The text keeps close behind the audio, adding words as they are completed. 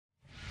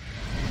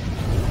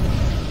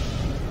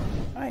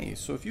Hey,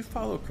 so if you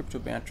follow Crypto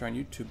Banter on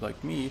YouTube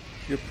like me,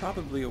 you're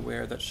probably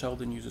aware that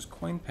Sheldon uses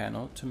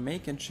CoinPanel to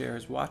make and share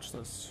his watch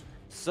lists.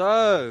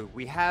 So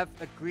we have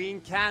a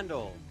green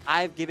candle.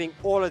 I'm giving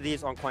all of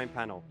these on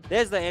CoinPanel.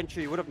 There's the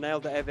entry. You would have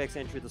nailed the FX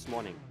entry this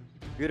morning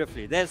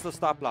beautifully. There's the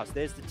stop loss.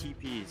 There's the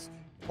TPs.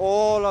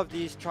 All of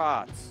these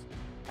charts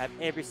have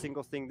every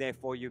single thing there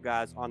for you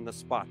guys on the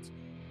spot.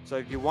 So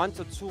if you want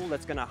a tool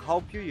that's going to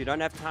help you, you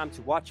don't have time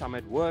to watch. I'm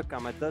at work,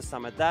 I'm at this,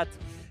 I'm at that.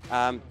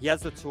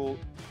 Here's the tool.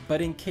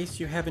 But in case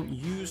you haven't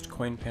used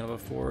CoinPanel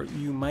before,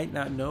 you might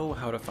not know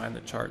how to find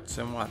the charts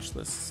and watch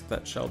lists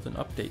that Sheldon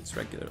updates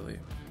regularly.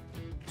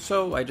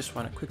 So I just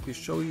want to quickly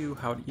show you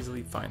how to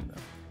easily find them.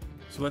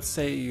 So let's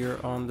say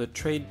you're on the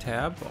Trade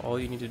tab. All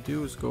you need to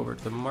do is go over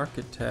to the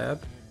Market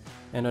tab,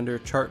 and under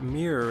Chart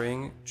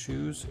Mirroring,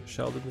 choose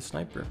Sheldon the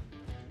Sniper.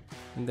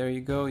 And there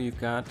you go, you've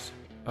got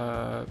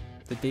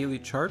the daily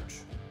chart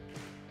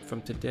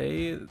from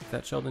today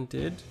that Sheldon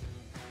did,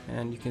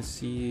 and you can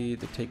see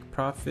the take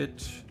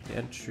profit, the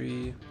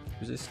entry,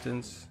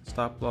 resistance,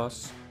 stop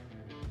loss,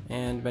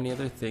 and many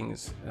other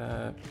things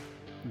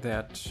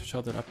that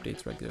Sheldon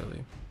updates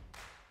regularly.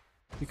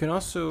 You can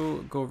also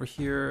go over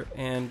here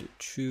and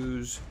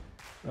choose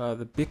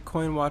the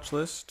Bitcoin watch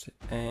list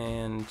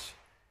and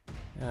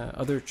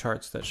other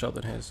charts that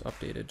Sheldon has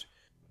updated,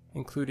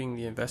 including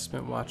the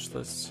investment watch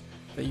lists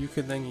that you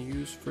can then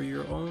use for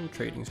your own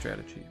trading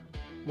strategy.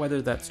 Whether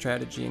that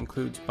strategy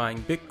includes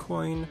buying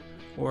Bitcoin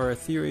or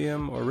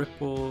Ethereum or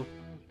Ripple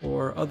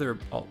or other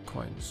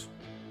altcoins.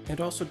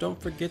 And also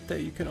don't forget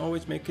that you can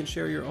always make and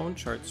share your own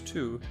charts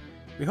too.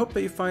 We hope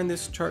that you find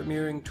this chart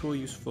mirroring tool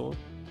useful.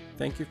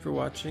 Thank you for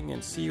watching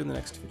and see you in the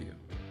next video.